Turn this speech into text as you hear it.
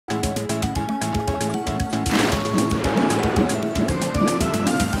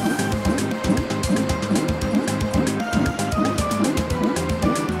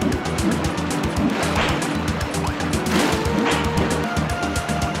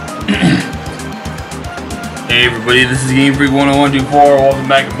Hey everybody, this is Game Freak 10124. Welcome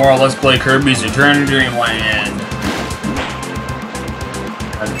back to more Let's Play Kirby's Return to Dreamland.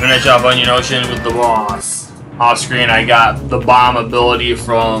 And to finish off Onion Ocean with the boss. Off screen I got the bomb ability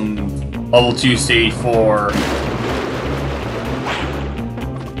from level 2 stage 4.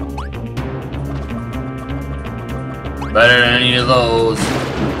 Better than any of those.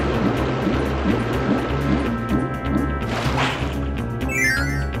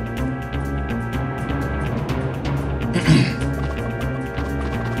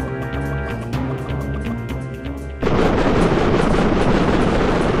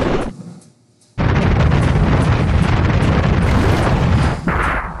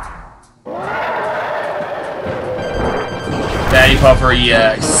 Fatty Puffer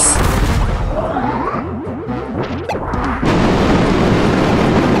EX.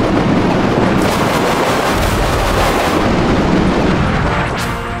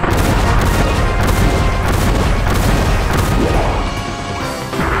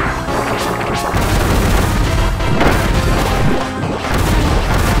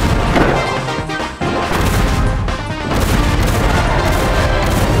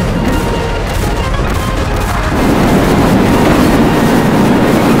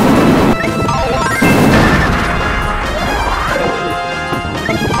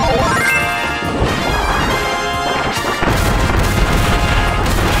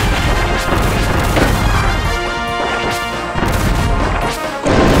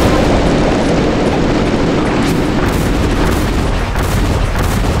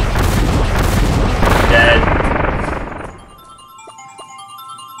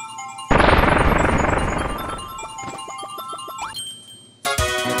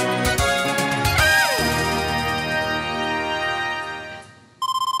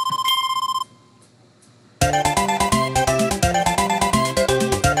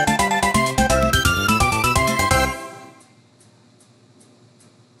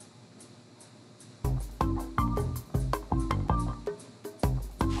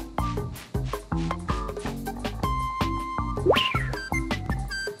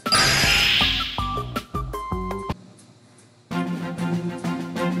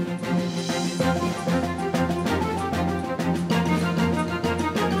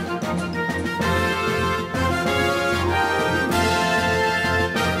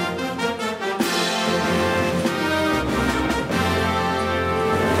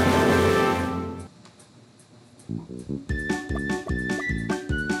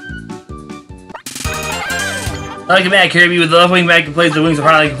 Like a mad Kirby with the left wing back completes, the wings are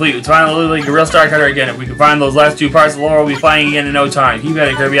finally complete. It's finally like a real Star Cutter again. If we can find those last two parts, the lore will be flying again in no time. Keep at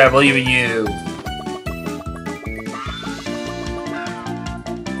it, Kirby. I believe in you.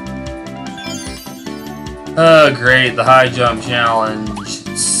 Oh, great. The high jump challenge.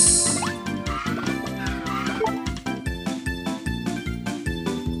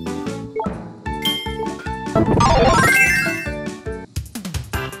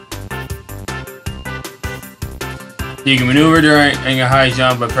 You can maneuver during a high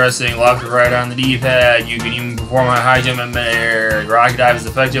jump by pressing left or right on the D-pad. You can even perform a high jump in midair. Rocket dive is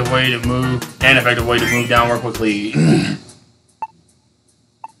an effective way to move downward quickly.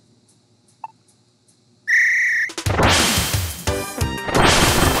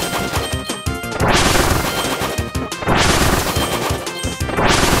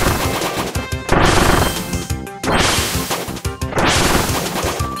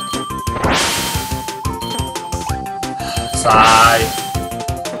 Sigh.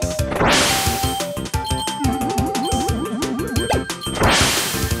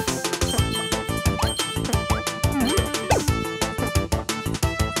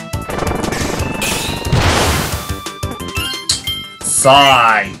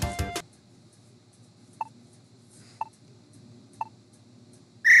 Sigh.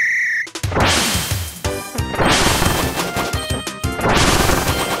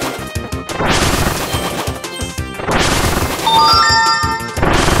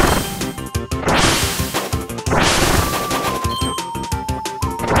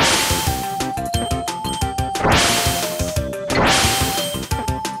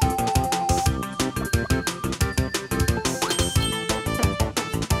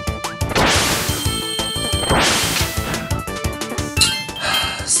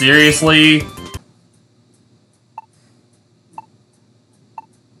 Seriously?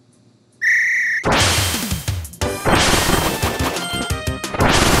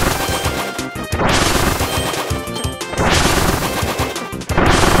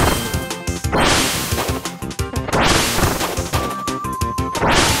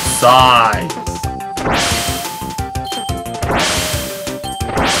 Sigh.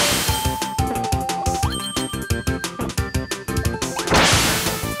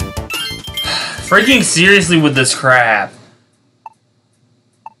 Freaking seriously with this crap.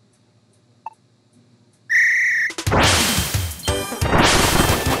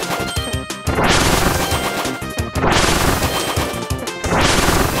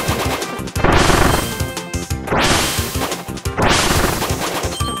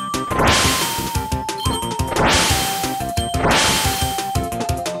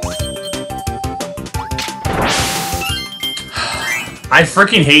 I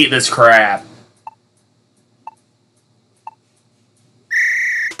freaking hate this crap.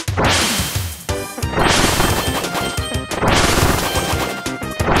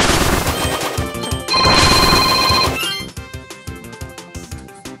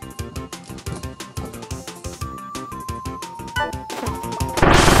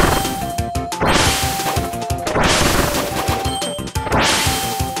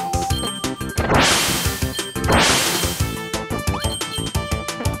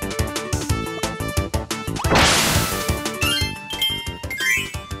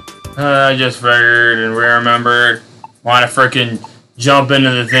 I just figured and remembered. Want to frickin' jump into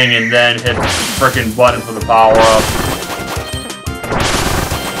the thing and then hit the frickin' button for the power up.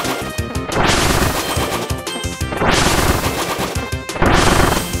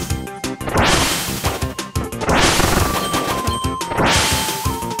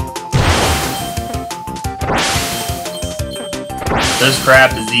 This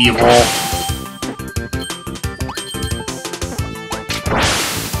crap is evil.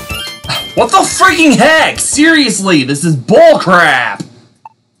 What the freaking heck? Seriously, this is bullcrap!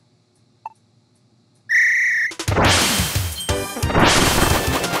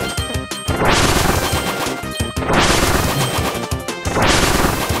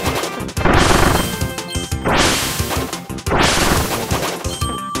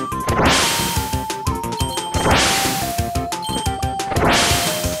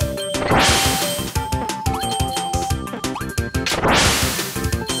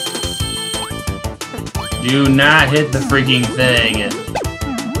 Do not hit the freaking thing.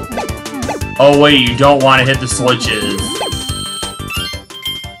 Oh wait, you don't want to hit the switches.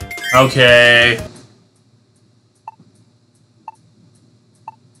 Okay.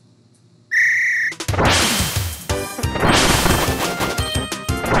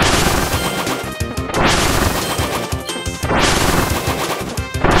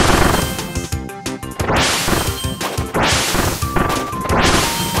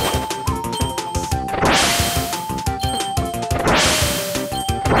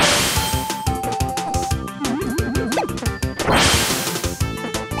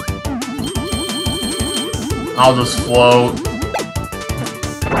 I'll just float.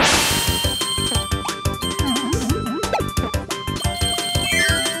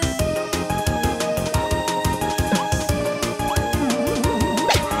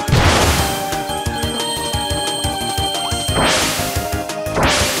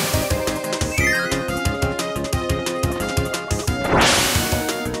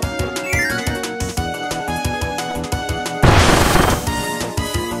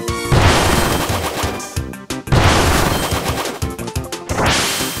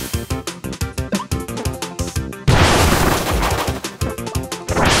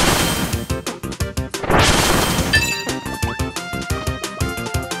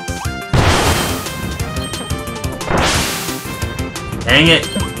 Dang it.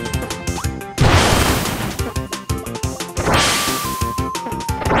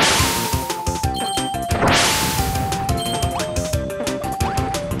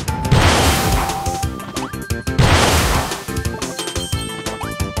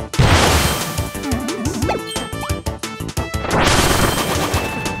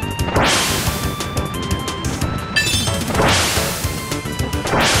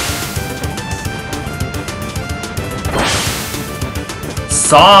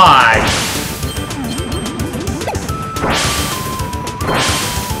 Side.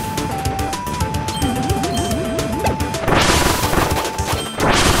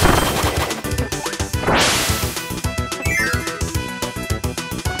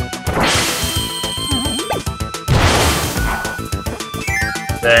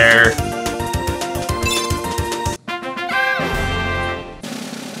 There.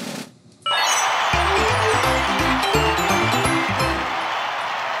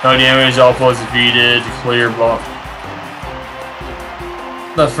 No damage, all foes defeated, clear ball.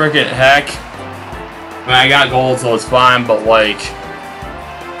 The frickin' heck? I mean, I got gold, so it's fine, but like...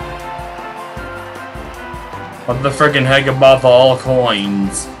 What the frickin' heck about the all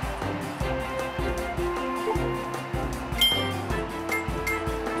coins?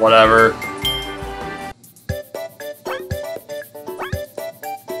 Whatever.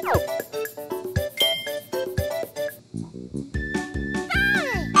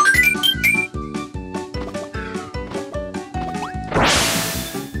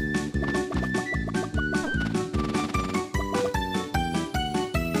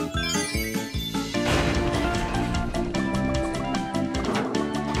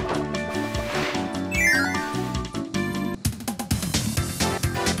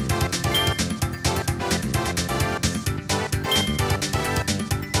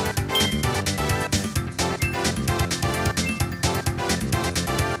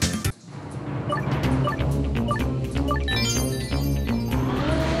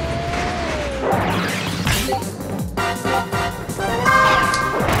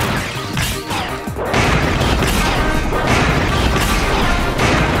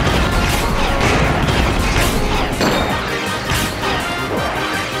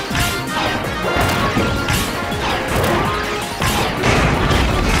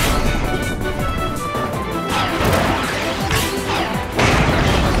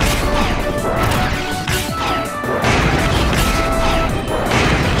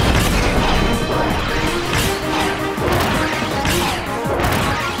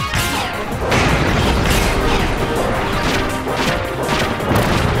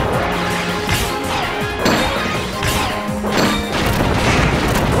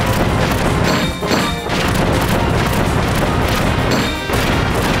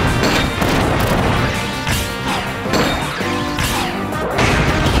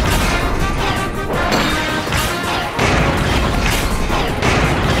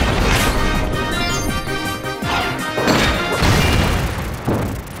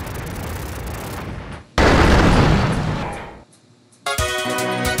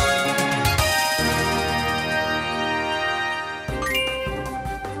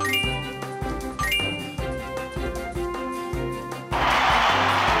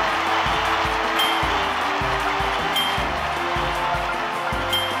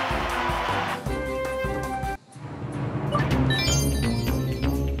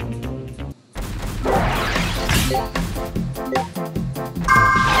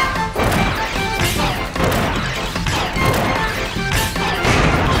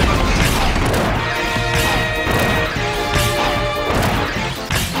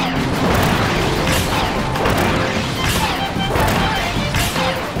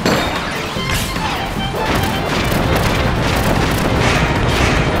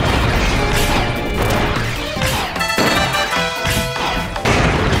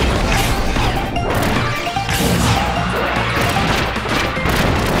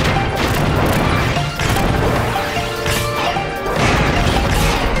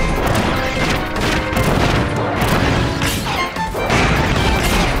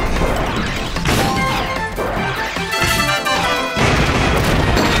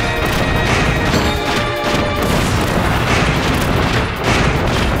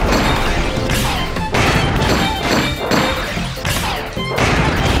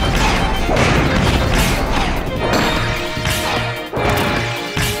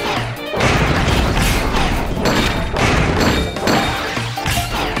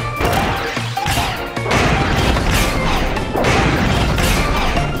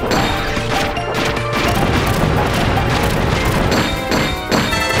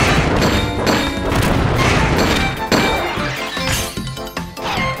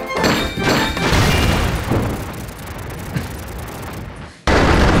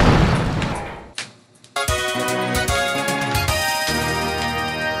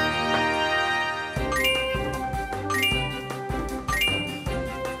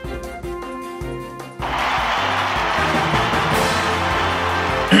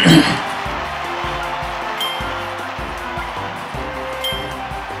 Time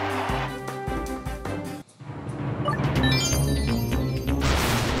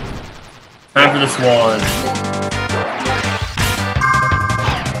for this one.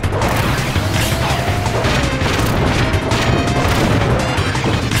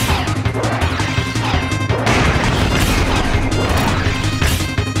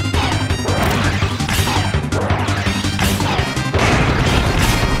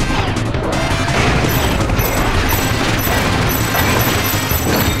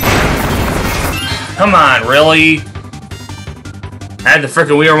 Come on, really? I had the frickin'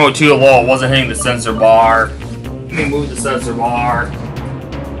 Wii Remote too low, it wasn't hitting the sensor bar. Let me move the sensor bar.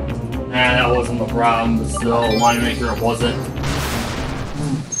 Nah, that wasn't the problem, but still, I wanted to make sure it wasn't.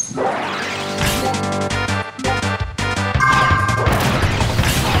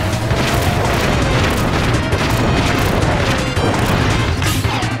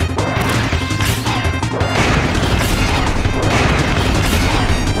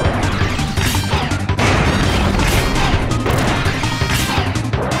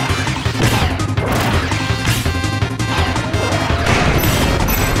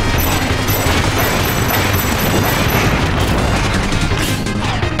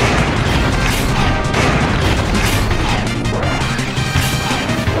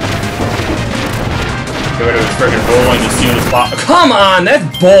 Get rid of his freaking rolling as soon as possible. Come on,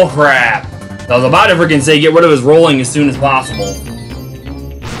 that's bullcrap! I was about to freaking say get rid of his rolling as soon as possible.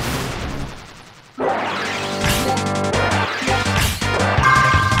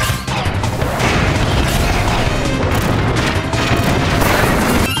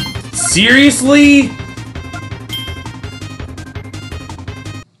 Seriously?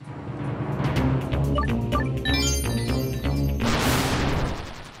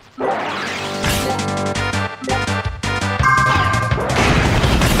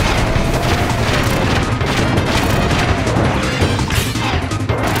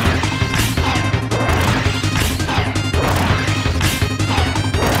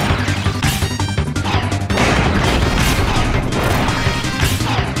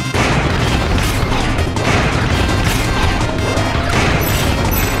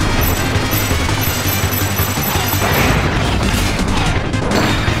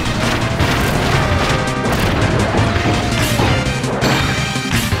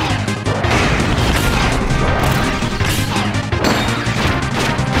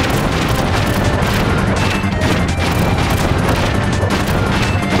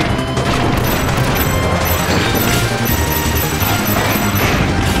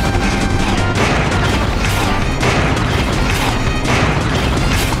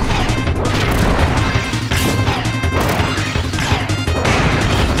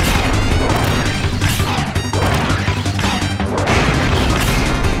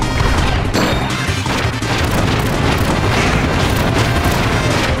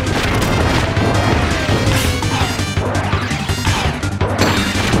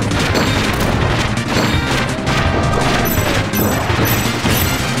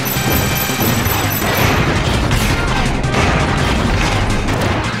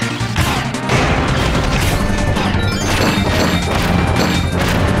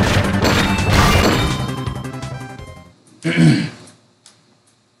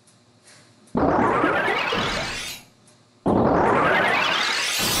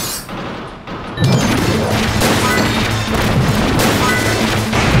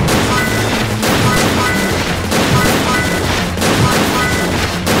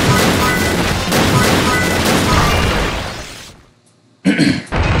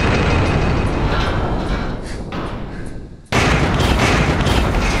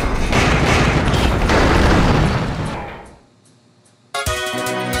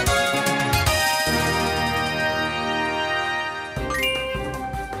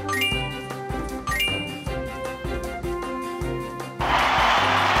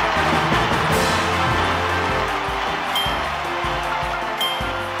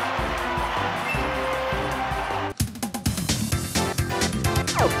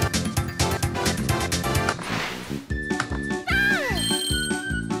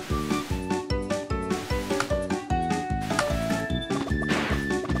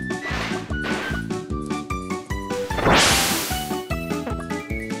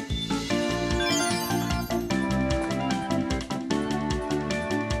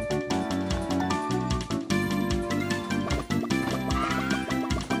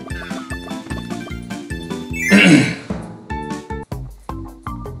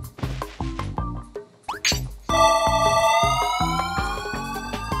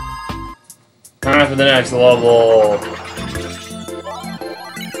 Time for the next level.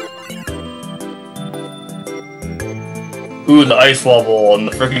 Ooh, the ice level and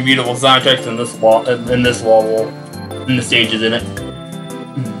the freaking beautiful soundtracks in this level, in the stages in it.